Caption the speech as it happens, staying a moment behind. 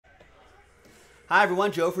Hi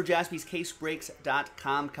everyone, Joe for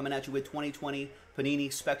JaspysCaseBreaks.com coming at you with 2020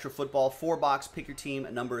 Panini Spectra Football 4-box Pick Your Team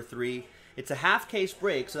number 3. It's a half case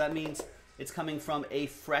break, so that means it's coming from a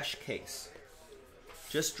fresh case.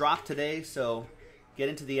 Just dropped today, so get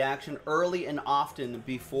into the action early and often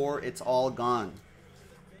before it's all gone.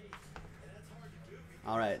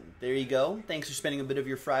 All right, there you go. Thanks for spending a bit of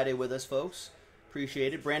your Friday with us, folks.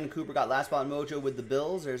 Appreciate it. Brandon Cooper got Last Spot Mojo with the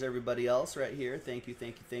Bills. There's everybody else right here. Thank you,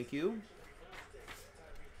 thank you, thank you.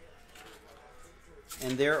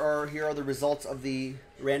 And here are the results of the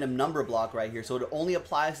random number block right here. So it only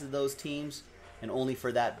applies to those teams and only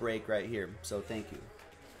for that break right here. So thank you.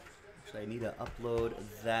 Actually, I need to upload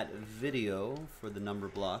that video for the number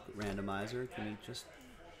block randomizer. Give me just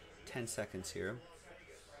 10 seconds here.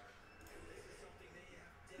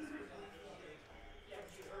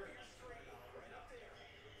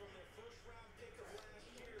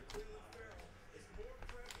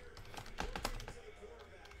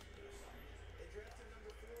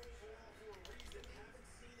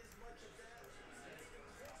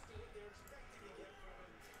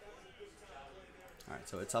 Alright,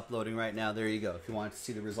 so it's uploading right now. There you go. If you want to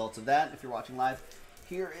see the results of that, if you're watching live,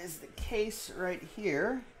 here is the case right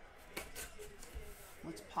here.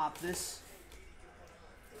 Let's pop this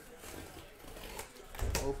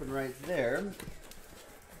open right there.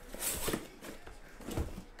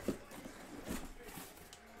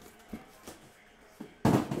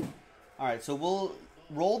 Alright, so we'll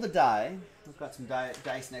roll the die. I've got some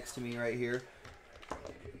dice next to me right here. I'm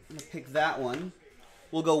going to pick that one.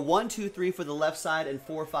 We'll go 1, 2, 3 for the left side and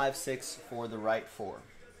 4, 5, 6 for the right 4.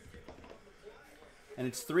 And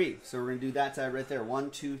it's 3. So we're going to do that side right there.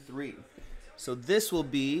 1, 2, 3. So this will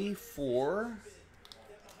be for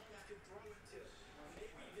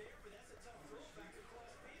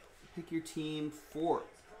Pick Your Team 4.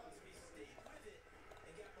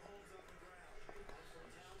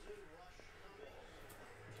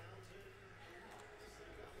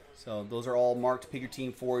 So those are all marked Pick Your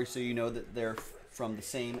Team 4, so you know that they're from the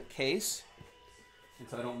same case. And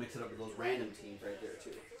so I don't mix it up with those random teams right there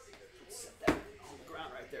too. Set that on the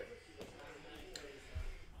ground right there.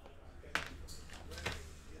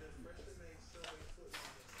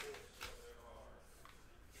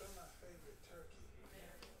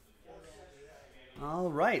 All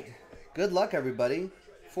right. Good luck, everybody.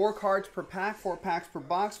 4 cards per pack, 4 packs per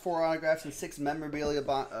box, 4 autographs, and 6 memorabilia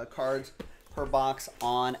cards per box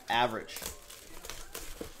on average.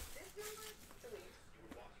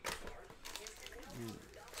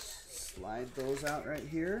 Slide those out right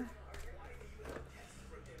here.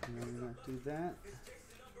 And then we're going to do that.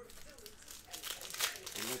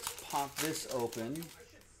 And let's pop this open.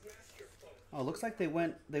 Oh, it looks like they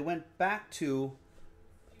went back to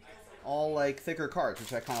all like thicker cards,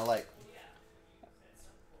 which I kind of like.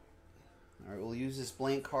 All right, we'll use this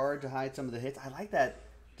blank card to hide some of the hits. I like that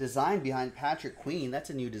design behind Patrick Queen.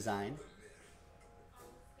 That's a new design.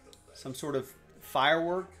 Some sort of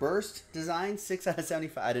firework burst design. 6 out of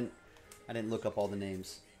 75. I didn't look up all the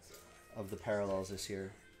names of the parallels this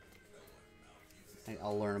year.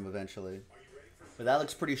 I'll learn them eventually. But that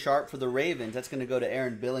looks pretty sharp for the Ravens. That's going to go to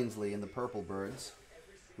Aaron Billingsley in the Purple Birds.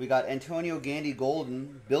 We got Antonio Gandy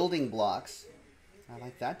Golden building blocks. I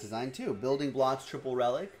like that design too. Building blocks, triple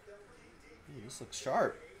relic. Ooh, this looks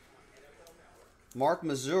sharp. Mark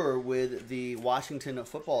Mazur with the Washington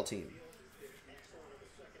football team.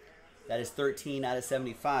 That is 13 out of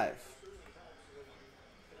 75.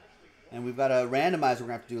 And we've got a randomizer we're going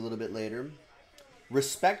to have to do a little bit later.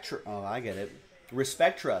 Spectra. Oh, I get it.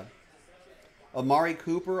 Spectra. Amari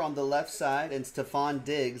Cooper on the left side and Stephon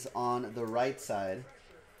Diggs on the right side.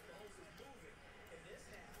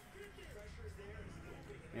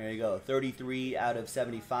 There you go. 33 out of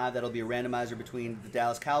 75. That'll be a randomizer between the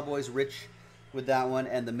Dallas Cowboys, Rich with that one,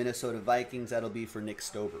 and the Minnesota Vikings. That'll be for Nick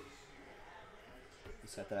Stover. The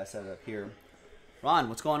set that I set up here. Ron,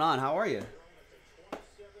 what's going on? How are you?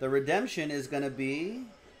 The redemption is going to be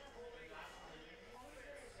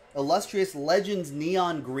Illustrious Legends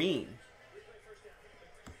Neon Green.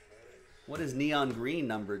 What is Neon Green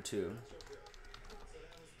numbered to?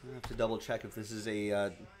 I have to double check if this is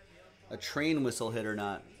a train whistle hit or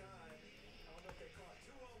not.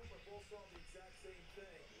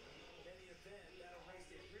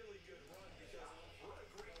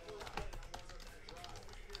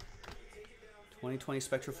 .2020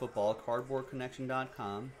 Spectra Football,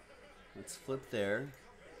 cardboardconnection.com. Let's flip there.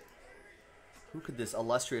 Who could this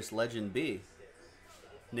illustrious legend be?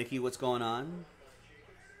 Nikki, what's going on?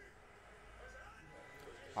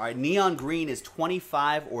 All right, Neon Green is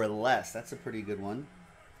 25 or less. That's a pretty good one.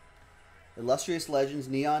 Illustrious Legends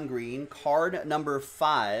Neon Green. Card number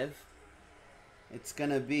 5. It's going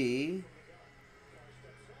to be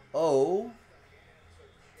O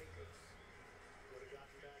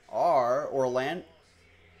R Orlando.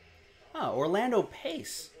 Oh, Orlando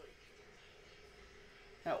Pace.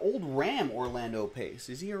 That old Ram Orlando Pace.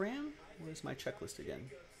 Is he a Ram? Where's my checklist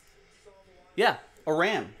again? Yeah, a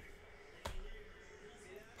Ram.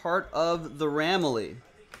 Part of the Ramily.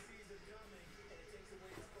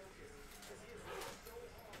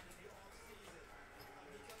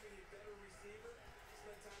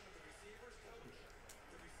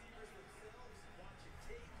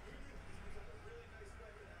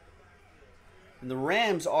 And the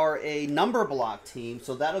Rams are a number block team,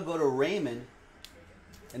 so that'll go to Raymond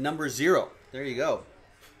and number 0. There you go.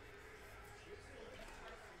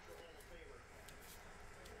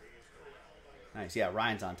 Nice. Yeah,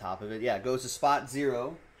 Ryan's on top of it. Yeah, it goes to spot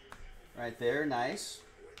 0 right there. Nice.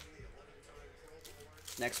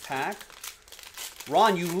 Next pack.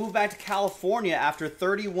 Ron, you moved back to California after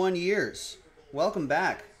 31 years. Welcome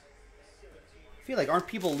back. I feel like, aren't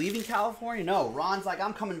people leaving California? No, Ron's like,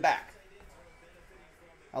 I'm coming back.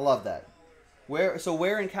 I love that.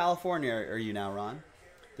 Where in California are you now, Ron?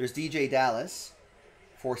 There's DJ Dallas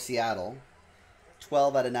for Seattle.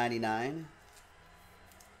 12 out of 99.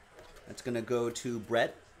 That's going to go to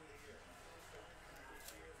Brett.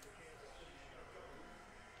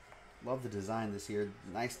 Love the design this year.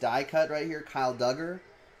 Nice die cut right here. Kyle Duggar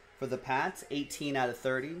for the Pats. 18 out of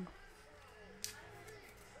 30.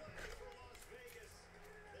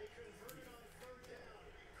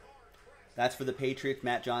 That's for the Patriots,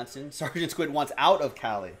 Matt Johnson. Sergeant Squid wants out of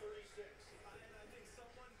Cali.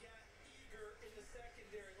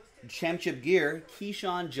 Championship gear,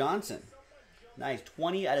 Keyshawn Johnson. Nice,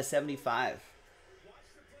 20 out of 75.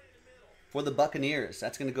 For the Buccaneers,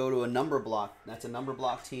 that's going to go to a number block. That's a number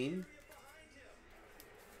block team.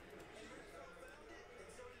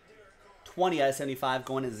 20 out of 75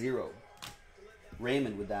 going to 0.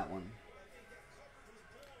 Raymond with that one.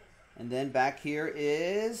 And then back here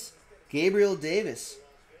is Gabriel Davis,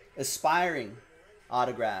 aspiring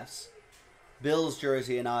autographs. Bills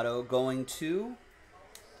jersey and auto going to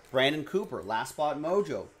Brandon Cooper, last spot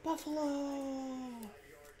mojo. Buffalo.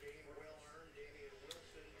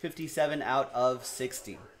 57 out of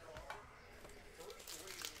 60.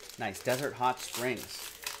 Nice, Desert Hot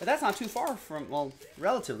Springs. But that's not too far from, well,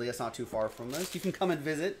 relatively that's not too far from this. You can come and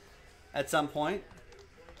visit at some point.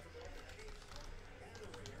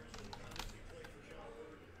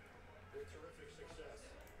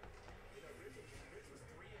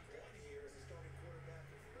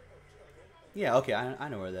 Yeah, okay, I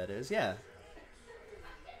know where that is, yeah.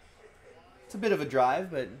 It's a bit of a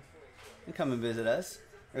drive, but you can come and visit us.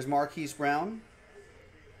 There's Marquise Brown.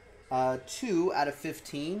 2 out of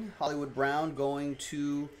 15. Hollywood Brown going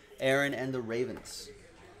to Aaron and the Ravens.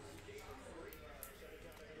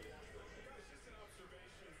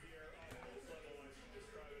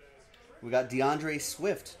 We got DeAndre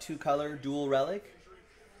Swift, 2-color dual relic.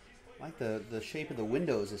 I like the shape of the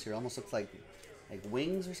windows this year. Almost looks like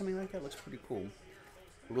wings or something like that. Looks pretty cool.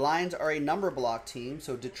 Lions are a number block team,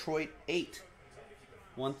 so Detroit 8.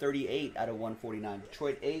 138 out of 149.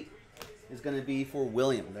 Detroit 8 is going to be for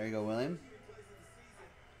William. There you go, William.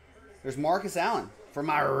 There's Marcus Allen for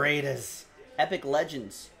my Raiders. Epic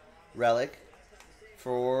Legends relic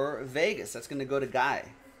for Vegas. That's going to go to Guy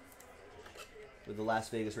with the Las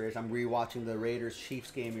Vegas Raiders. I'm rewatching the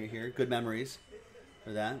Raiders-Chiefs game here. Good memories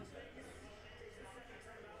for that.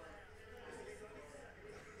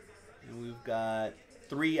 And we've got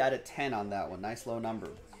 3 out of 10 on that one. Nice low number.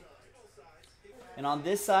 And on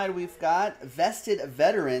this side, we've got Vested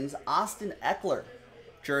Veterans, Austin Eckler,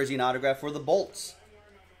 jersey and autograph for the Bolts.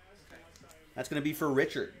 That's going to be for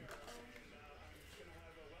Richard.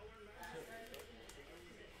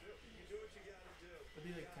 It'll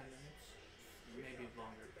be like 10 minutes, maybe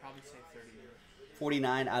longer. Probably say 30 minutes.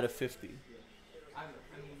 49 out of 50. I mean, you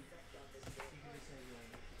can just say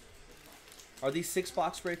Are these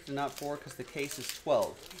 6-box breaks and not 4 because the case is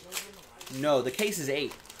 12? No, the case is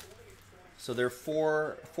 8. So they're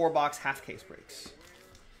 4-box half case breaks.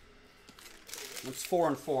 It's 4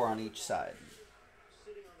 and 4 on each side.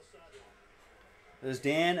 There's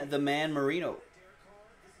Dan the Man Marino.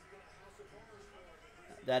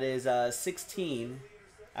 That is 16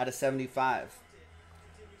 out of 75.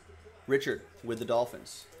 Richard with the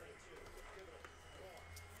Dolphins.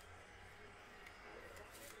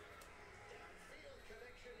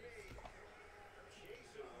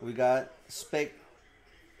 We got Spectra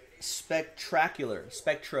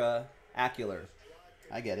Acular.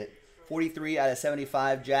 I get it. 43 out of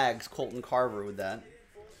 75 Jags. Colton Carver with that.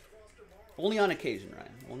 Only on occasion,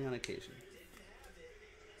 Ryan. Only on occasion.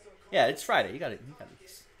 Yeah, it's Friday. You got it.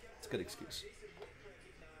 It's a good excuse.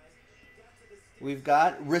 We've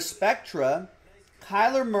got Spectra,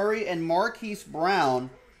 Kyler Murray, and Marquise Brown.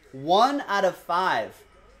 1 out of 5.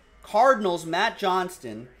 Cardinals, Matt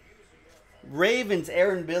Johnston. Ravens,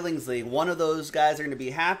 Aaron Billingsley. One of those guys are going to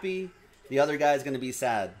be happy. The other guy is going to be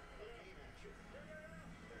sad.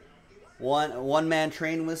 One man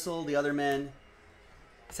train whistle. The other man,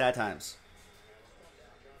 sad times.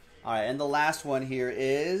 All right, and the last one here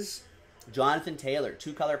is Jonathan Taylor.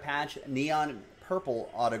 2-color patch, neon purple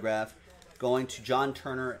autograph. Going to John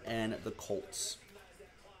Turner and the Colts.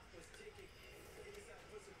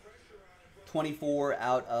 24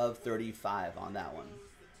 out of 35 on that one.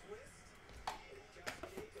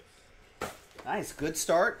 Nice, good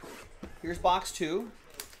start. Here's box 2.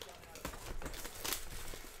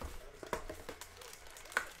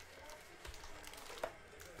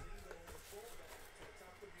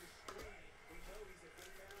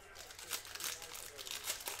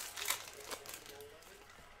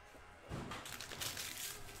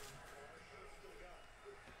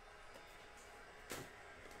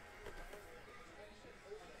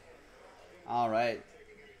 All right.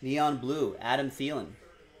 Neon blue, Adam Thielen.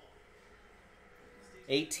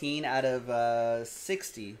 18 out of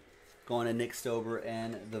 60 going to Nick Stober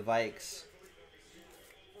and the Vikes.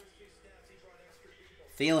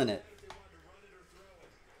 Feeling it.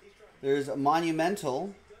 There's a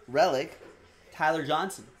monumental relic, Tyler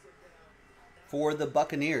Johnson for the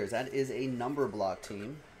Buccaneers. That is a number block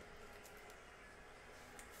team.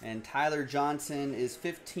 And Tyler Johnson is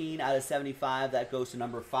 15 out of 75. That goes to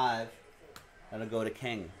number 5. That'll go to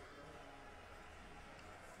King.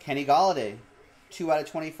 Kenny Golladay, 2 out of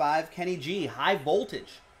 25. Kenny G, high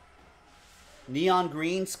voltage. Neon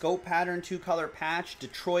green, scope pattern, 2-color patch.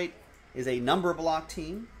 Detroit is a number block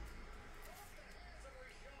team.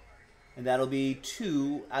 And that'll be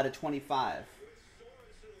 2 out of 25.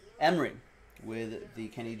 Emery with the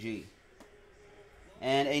Kenny G.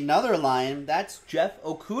 And another Lion, that's Jeff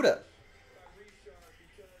Okudah.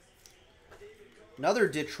 Another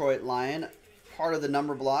Detroit Lion, part of the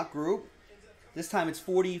number block group. This time it's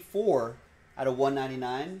 44 out of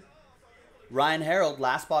 199. Ryan Harold,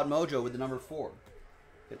 last spot mojo with the number 4.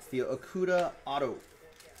 It's the Okudah auto.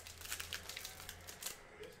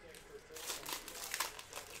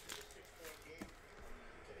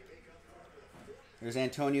 There's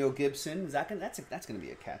Antonio Gibson. Is that gonna, that's going to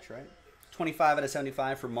be a catch, right? 25 out of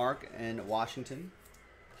 75 for Mark and Washington.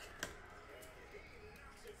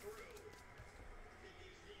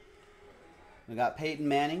 We got Peyton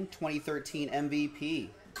Manning, 2013 MVP.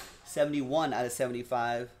 71 out of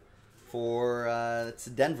 75 for it's a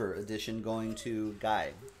Denver edition going to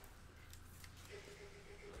Guy.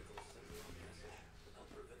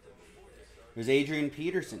 There's Adrian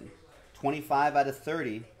Peterson, 25 out of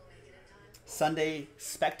 30. Sunday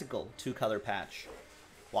Spectacle, 2-color patch.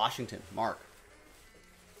 Washington, Mark.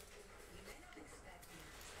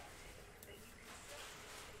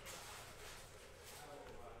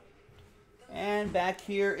 And back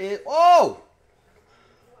here is, oh!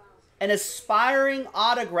 An aspiring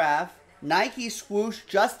autograph, Nike swoosh,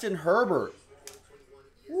 Justin Herbert.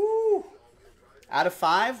 Woo! Out of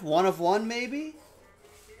 5, 1 of 1 maybe?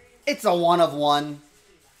 It's a 1 of 1.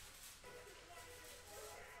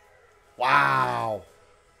 Wow.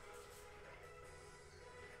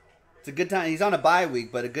 It's a good time. He's on a bye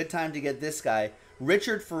week, but a good time to get this guy.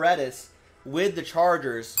 Richard Ferrettis with the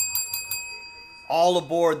Chargers. All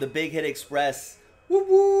aboard the Big Hit Express. Woo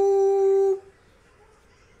woo!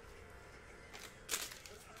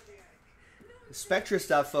 Spectra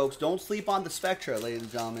stuff, folks. Don't sleep on the Spectra, ladies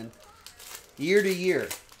and gentlemen. Year to year,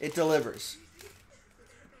 it delivers.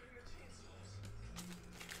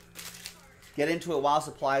 Get into it while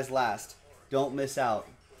supplies last. Don't miss out.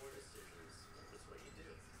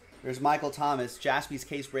 There's Michael Thomas,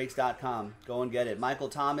 jaspyscasebreaks.com. Go and get it. Michael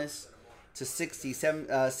Thomas to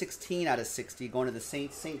 16 out of 60. Going to the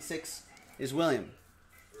Saints. Saint 6 is William.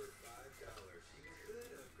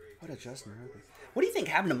 What a Justin Herbert. What do you think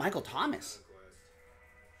happened to Michael Thomas?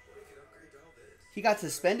 He got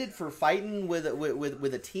suspended for fighting with a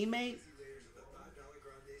teammate?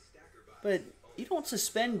 But you don't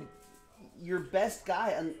suspend your best guy.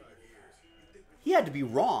 And he had to be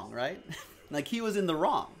wrong, right? Like he was in the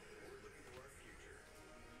wrong.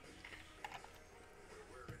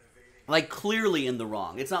 Like clearly in the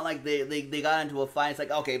wrong. It's not like they got into a fight. It's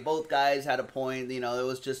like, okay, both guys had a point. You know, it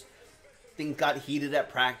was just things got heated at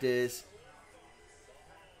practice.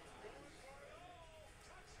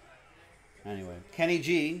 Anyway, Kenny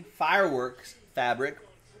G, fireworks fabric.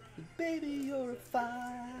 Baby, you're a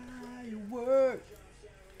firework.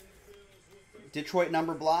 Detroit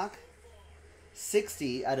number block.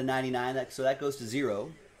 60 out of 99. So that goes to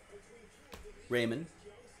 0. Raymond.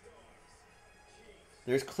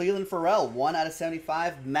 There's Cleveland Farrell. 1 out of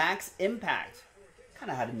 75. Max Impact. Kind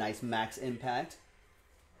of had a nice max impact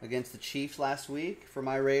against the Chiefs last week for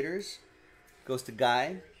my Raiders. Goes to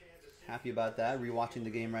Guy. Happy about that. Rewatching the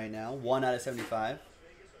game right now. 1 out of 75.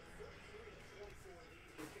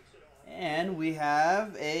 And we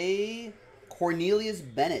have a Cornelius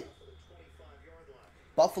Bennett.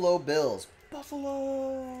 Buffalo Bills.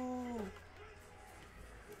 Buffalo!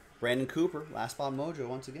 Brandon Cooper. Last spot mojo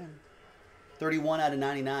once again. 31 out of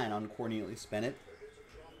 99 on Cornelius Bennett.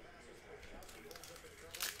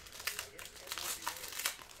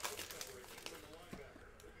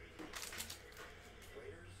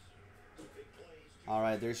 All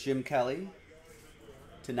right, there's Jim Kelly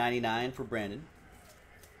to 99 for Brandon.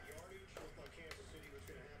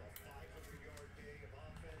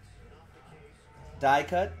 Die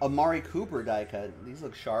cut, Amari Cooper die cut. These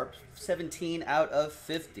look sharp. 17 out of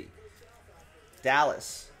 50.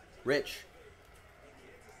 Dallas, Rich.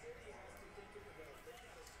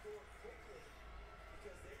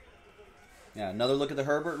 Yeah, another look at the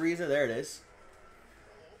Herbert Reza. There it is.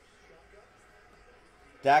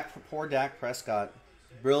 Poor Dak Prescott.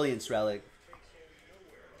 Brilliance relic.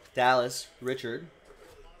 Dallas, Richard.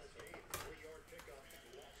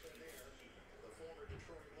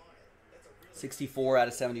 $64 out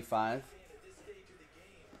of 75.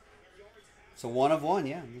 So 1 of 1,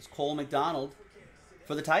 yeah. It's Cole McDonald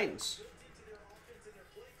for the Titans.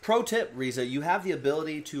 Pro tip, Reza, you have the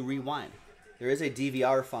ability to rewind. There is a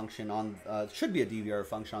DVR function on, should be a DVR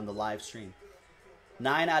function on the live stream.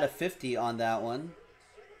 9 out of 50 on that one.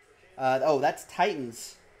 Oh, that's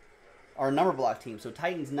Titans, our number block team. So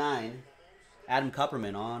Titans 9, Adam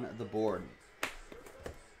Kupperman on the board.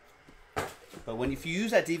 But if you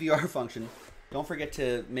use that DVR function, don't forget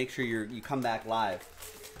to make sure you come back live.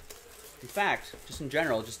 In fact, just in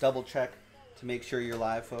general, just double check to make sure you're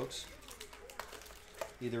live, folks.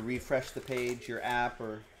 Either refresh the page, your app,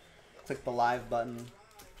 or click the live button.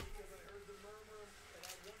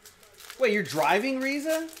 Wait, you're driving,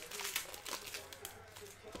 Reza?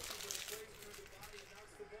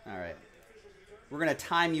 All right. We're going to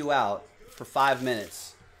time you out for 5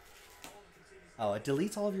 minutes. Oh, it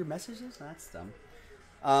deletes all of your messages? That's dumb.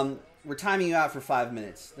 We're timing you out for 5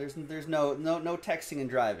 minutes. There's no texting and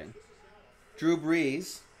driving. Drew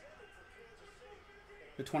Brees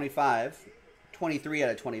to 25. 23 out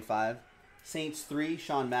of 25. Saints 3,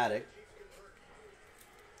 Sean Maddock.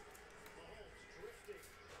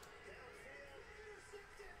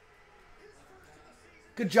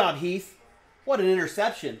 Good job, Heath. What an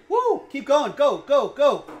interception. Woo! Keep going. Go, go,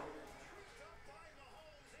 go.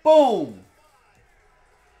 Boom.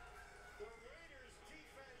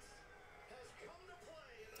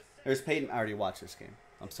 There's Peyton. I already watched this game.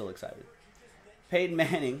 I'm still excited. Peyton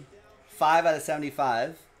Manning, 5 out of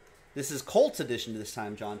 75. This is Colts edition this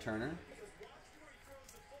time, John Turner.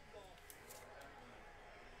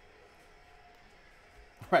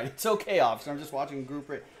 Right, it's okay, officer. I'm just watching group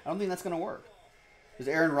rate. I don't think that's going to work. There's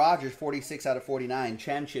Aaron Rodgers, 46 out of 49.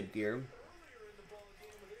 Championship gear.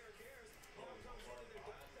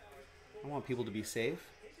 I want people to be safe.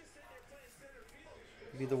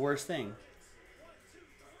 It'd be the worst thing.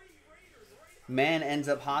 Man ends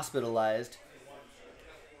up hospitalized.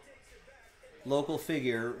 Local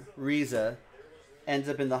figure, Reza, ends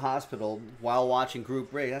up in the hospital while watching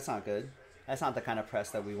group break. That's not good. That's not the kind of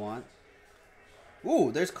press that we want.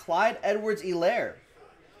 Ooh, there's Clyde Edwards-Helaire.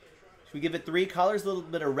 Should we give it 3 colors? A little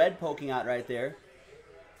bit of red poking out right there.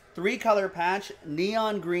 3-color patch,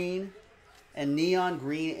 neon green, and neon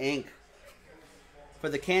green ink. For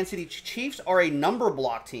the Kansas City Chiefs are a number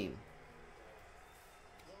block team.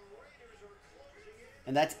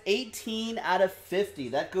 And that's 18 out of 50.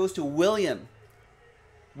 That goes to William.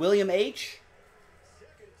 William H.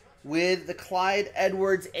 with the Clyde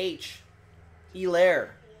Edwards H. Helaire.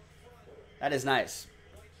 That is nice.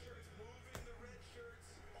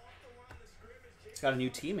 It's got a new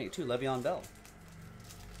teammate too, Le'Veon Bell.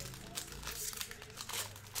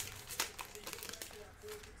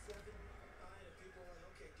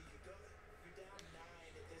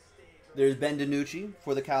 There's Ben DiNucci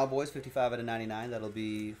for the Cowboys, 55 out of 99. That'll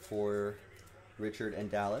be for Richard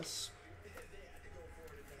and Dallas.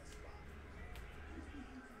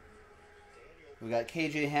 We got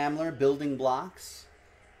KJ Hamler, building blocks.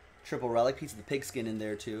 Triple relic, piece of the pigskin in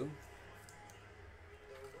there too.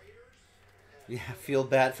 Yeah, feel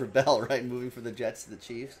bad for Bell, right? Moving from the Jets to the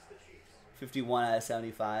Chiefs. 51 out of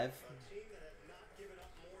 75.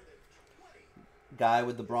 Guy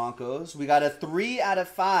with the Broncos. We got a 3 out of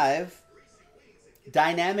 5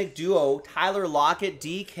 Dynamic duo, Tyler Lockett,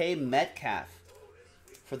 DK Metcalf.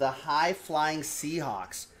 For the high-flying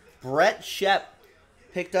Seahawks. Brett Shep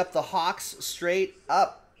picked up the Hawks straight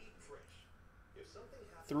up.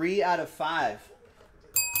 3 out of 5.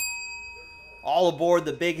 All aboard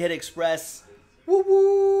the Big Hit Express. Woo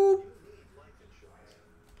woo!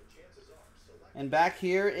 And back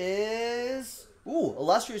here is, ooh,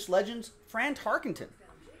 illustrious legends, Fran Tarkenton.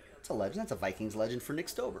 That's a legend. That's a Vikings legend for Nick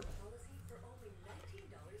Stober.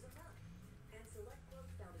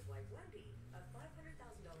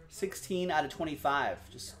 16 out of 25.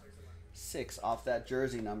 Just 6 off that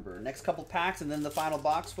jersey number. Next couple packs and then the final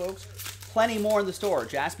box, folks. Plenty more in the store.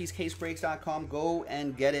 JaspysCaseBreaks.com. Go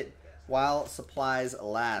and get it while supplies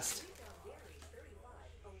last.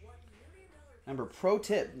 Remember, pro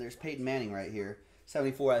tip, there's Peyton Manning right here.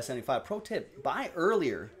 74 out of 75. Pro tip, buy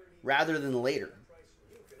earlier rather than later.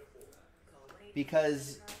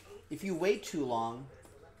 Because if you wait too long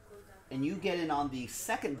and you get in on the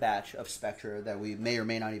second batch of Spectra that we may or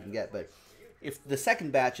may not even get, but if the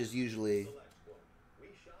second batch is usually,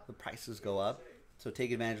 the prices go up. So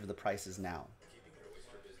take advantage of the prices now.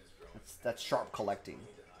 That's sharp collecting.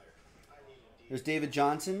 There's David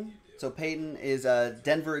Johnson. So Peyton is a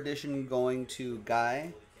Denver edition going to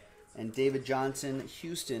Guy. And David Johnson,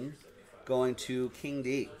 Houston, going to King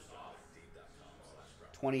D.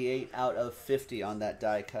 28 out of 50 on that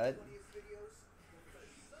die cut.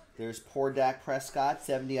 There's poor Dak Prescott,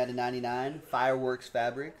 70 out of 99. Fireworks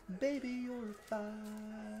fabric. Baby, you're a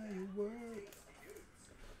firework.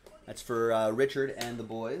 That's for Richard and the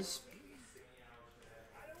boys.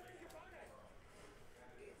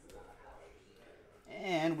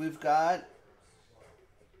 And we've got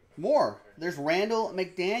more. There's Randall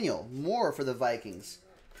McDaniel. More for the Vikings.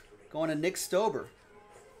 Going to Nick Stober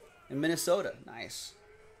in Minnesota. Nice.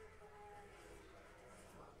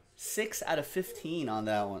 6 out of 15 on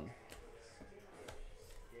that one.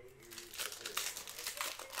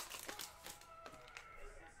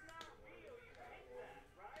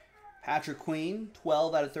 Patrick Queen,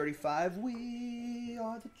 12 out of 35. We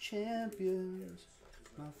are the champions,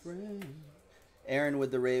 my friend. Aaron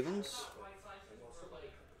with the Ravens.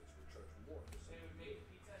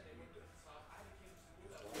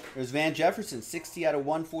 There's Van Jefferson, 60 out of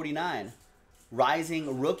 149.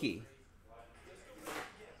 Rising rookie.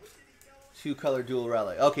 2-color dual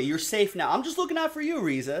relic. Okay, you're safe now. I'm just looking out for you,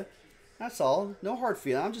 Riza. That's all. No hard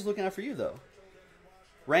feeling. I'm just looking out for you, though.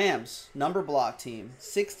 Rams, number block team.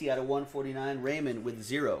 60 out of 149. Raymond with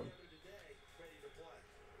 0.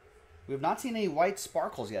 We have not seen any white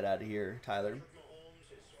sparkles yet out of here, Tyler.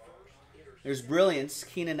 There's Brilliance,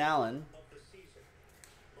 Keenan Allen.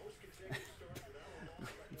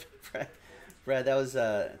 Brad, that was,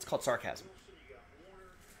 it's called sarcasm.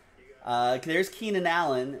 There's Keenan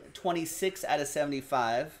Allen, 26 out of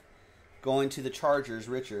 75. Going to the Chargers,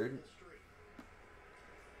 Richard.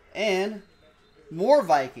 And more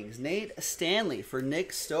Vikings. Nate Stanley for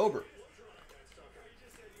Nick Stober.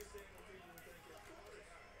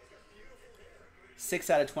 Six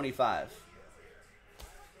out of 25.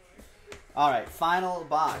 All right, final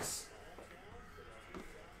box.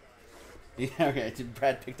 Yeah, okay,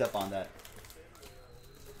 Brad picked up on that.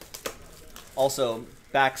 Also,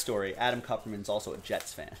 backstory, Adam Kupperman's also a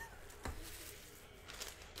Jets fan.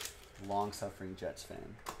 Long-suffering Jets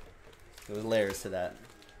fan. There was layers to that.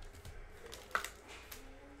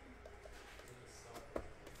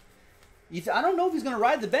 I don't know if he's going to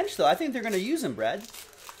ride the bench, though. I think they're going to use him, Brad.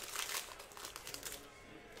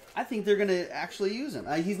 I think they're going to actually use him.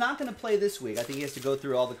 He's not going to play this week. I think he has to go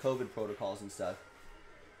through all the COVID protocols and stuff.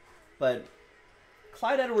 But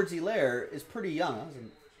Clyde Edwards-Helaire is pretty young.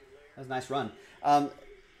 That was a nice run.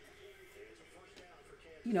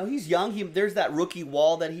 You know, he's young. There's that rookie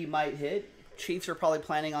wall that he might hit. Chiefs are probably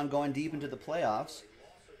planning on going deep into the playoffs.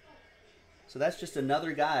 So that's just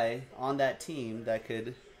another guy on that team that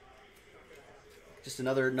could... Just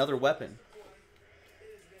another weapon.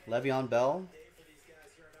 Le'Veon Bell.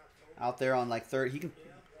 Out there on like third. He can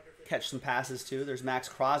catch some passes too. There's Max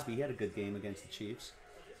Crosby. He had a good game against the Chiefs.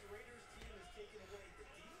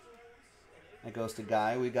 That goes to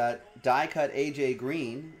Guy. We got die cut AJ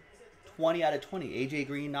Green. 20 out of 20. AJ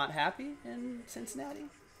Green not happy in Cincinnati.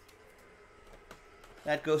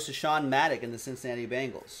 That goes to Sean Maddock in the Cincinnati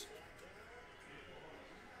Bengals.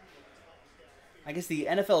 I guess the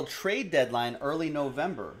NFL trade deadline early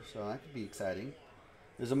November, so that could be exciting.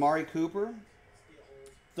 There's Amari Cooper,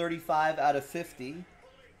 35 out of 50.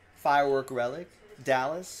 Firework relic.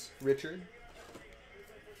 Dallas, Richard.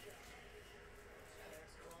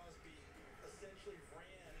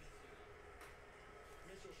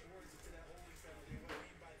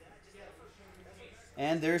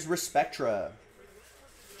 And there's Spectra.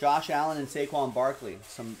 Josh Allen and Saquon Barkley.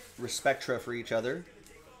 Some Spectra for each other.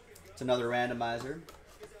 It's another randomizer.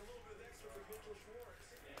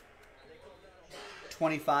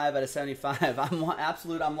 25 out of 75.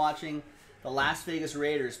 I'm watching the Las Vegas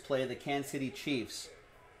Raiders play the Kansas City Chiefs.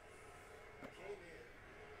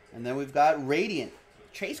 And then we've got Radiant.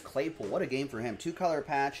 Chase Claypool. What a game for him. 2-color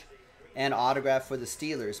patch and autograph for the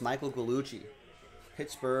Steelers. Michael Gallucci.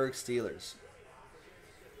 Pittsburgh Steelers.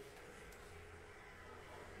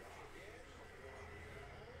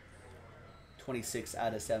 $26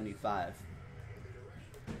 out of 75.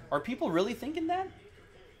 Are people really thinking that?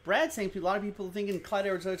 Brad's saying a lot of people are thinking Clyde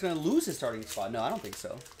Edwards-Helaire going to lose his starting spot. No, I don't think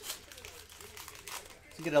so.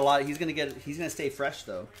 He's going to stay fresh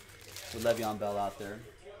though with Le'Veon Bell out there.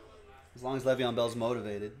 As long as Le'Veon Bell's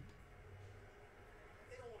motivated.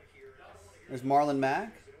 There's Marlon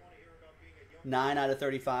Mack. 9 out of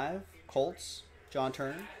 35. Colts. John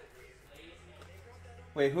Turner.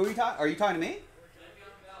 Wait, who are you talking? Are you talking to me?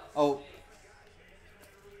 Oh.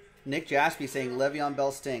 Nick Jaspy saying Le'Veon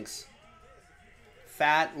Bell stinks.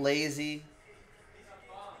 Fat, lazy,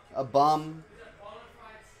 a bum,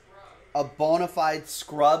 a bona fide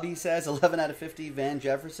scrub, he says. 11 out of 50. Van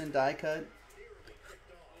Jefferson die cut.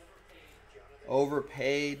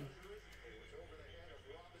 Overpaid.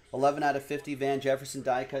 11 out of 50. Van Jefferson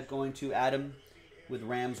die cut going to Adam with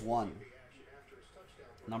Rams 1.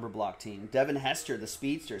 Number block team. Devin Hester, the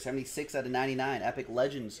speedster. 76 out of 99. Epic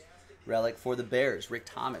Legends relic for the Bears. Rick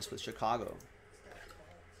Thomas with Chicago.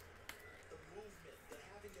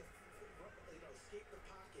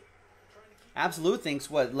 Absolute thinks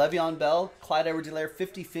what? Le'Veon Bell, Clyde Edwards-Helaire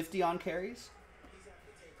 50-50 on carries.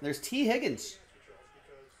 There's T. Higgins.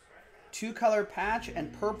 2-color patch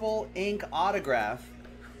and purple ink autograph.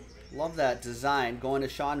 Love that design. Going to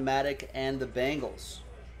Sean Maddock and the Bengals.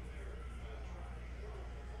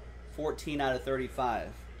 14 out of 35.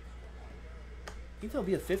 Think there'll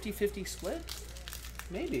be a 50-50 split?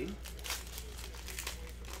 Maybe.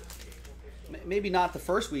 Maybe not the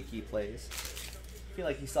first week he plays. I feel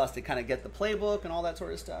like he still has to kind of get the playbook and all that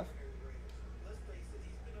sort of stuff.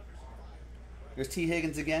 There's T.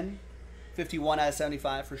 Higgins again. 51 out of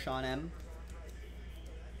 75 for Sean M.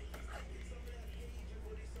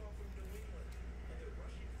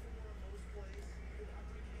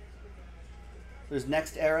 There's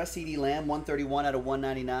Next Era, CD Lamb, 131 out of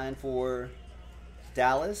 199 for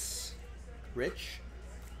Dallas. Rich.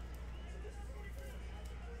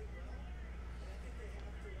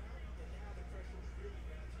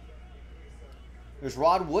 There's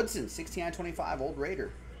Rod Woodson, 16 out of 25, Old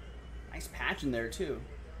Raider. Nice patch in there, too.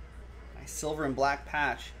 Nice silver and black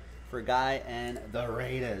patch for a guy and the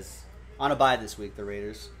Raiders. On a bye this week, the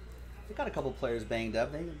Raiders. They've got a couple players banged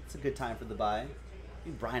up. It's a good time for the bye.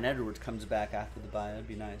 Maybe Brian Edwards comes back after the bye. That'd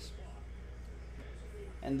be nice.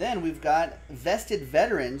 And then we've got Vested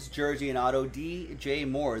Veterans jersey and auto, DJ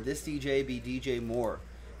Moore. This DJ be DJ Moore.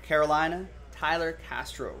 Carolina, Tyler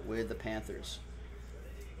Castro with the Panthers.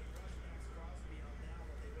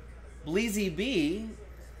 Bleezy B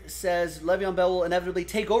says Le'Veon Bell will inevitably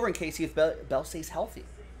take over in KC if Bell stays healthy.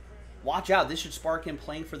 Watch out. This should spark him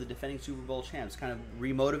playing for the defending Super Bowl champs. Kind of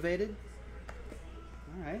remotivated.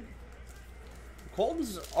 All right.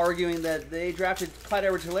 Colton's arguing that they drafted Clyde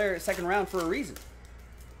Edwards-Helaire second round for a reason.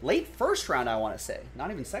 Late first round, I want to say. Not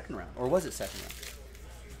even second round. Or was it second round?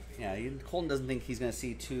 Yeah, Colton doesn't think he's going to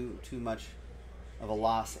see too much of a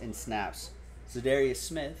loss in snaps. Zadarius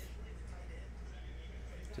Smith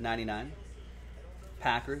to 99.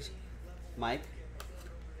 Packers. Mike.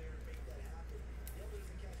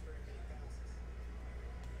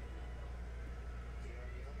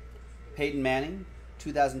 Peyton Manning,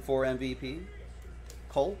 2004 MVP.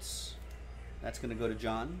 Colts. That's going to go to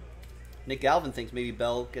John. Nick Galvin thinks maybe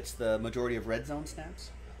Bell gets the majority of red zone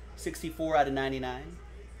snaps. 64 out of 99.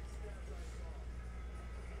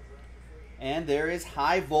 And there is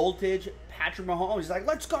high voltage Patrick Mahomes. He's like,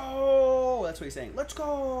 let's go. That's what he's saying. Let's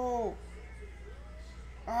go.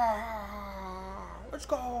 Let's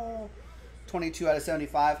go. 22 out of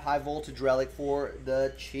 75. High voltage relic for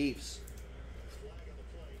the Chiefs.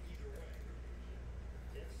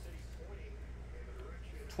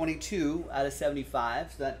 $22 out of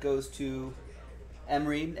 75. So that goes to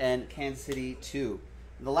Emery and Kansas City 2.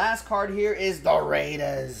 The last card here is the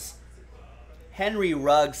Raiders. Henry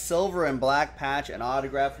Ruggs, silver and black patch and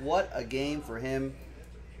autograph. What a game for him.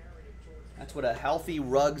 That's what a healthy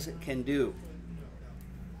Ruggs can do.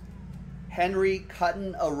 Henry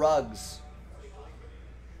cutting a Ruggs.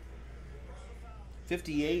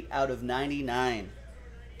 58 out of 99.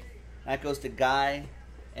 That goes to Guy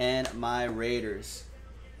and my Raiders.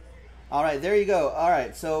 All right, there you go. All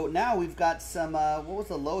right, so now we've got some, what was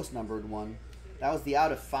the lowest numbered one? That was the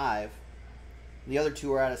out of 5. The other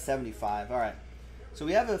two are out of 75. All right, so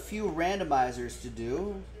we have a few randomizers to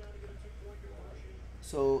do.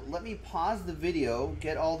 So let me pause the video,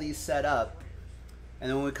 get all these set up, and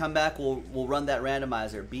then when we come back, we'll run that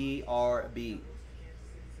randomizer, BRB.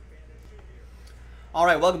 All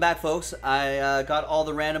right, welcome back, folks. I got all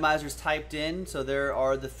the randomizers typed in, so there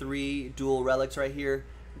are the 3 dual relics right here.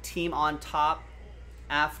 Team on top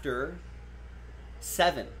after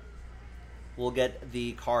 7 will get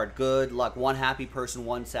the card. Good luck. 1 happy person,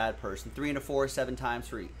 1 sad person. 3 and a 4, 7 times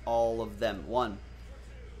 3. All of them. 1,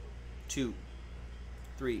 2,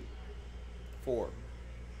 3, 4,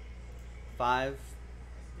 5,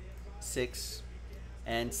 6,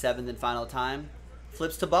 and 7th and final time.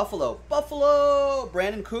 Flips to Buffalo. Buffalo!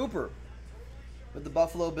 Brandon Cooper. With the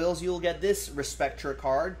Buffalo Bills, you'll get this Spectra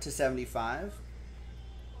card to 75.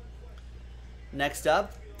 Next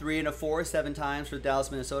up, 3 and a 4, 7 times for Dallas,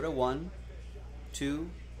 Minnesota. 1, 2,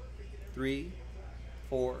 3,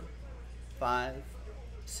 4, 5,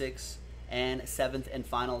 6, and 7th and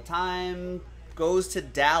final time goes to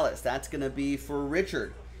Dallas. That's going to be for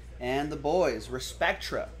Richard and the boys.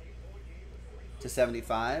 Spectra to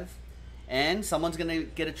 75. And someone's going to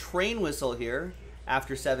get a train whistle here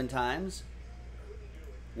after 7 times.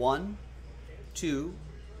 1, 2,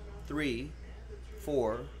 3,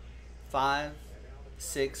 4, 5,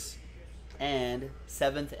 6, and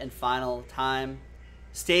 7th and final time.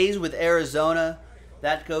 Stays with Arizona.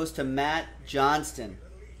 That goes to Matt Johnston.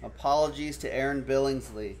 Apologies to Aaron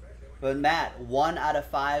Billingsley. But Matt, 1 out of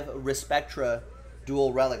 5 Spectra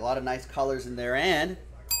dual relic. A lot of nice colors in there. And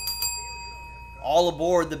all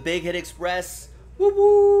aboard the Big Hit Express. Woo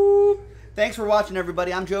woo! Thanks for watching,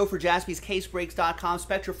 everybody. I'm Joe for JaspysCaseBreaks.com.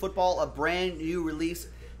 Spectra Football, a brand new release.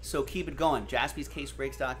 So keep it going.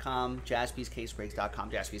 JaspysCaseBreaks.com, JaspysCaseBreaks.com,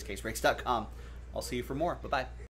 JaspysCaseBreaks.com. I'll see you for more. Bye-bye.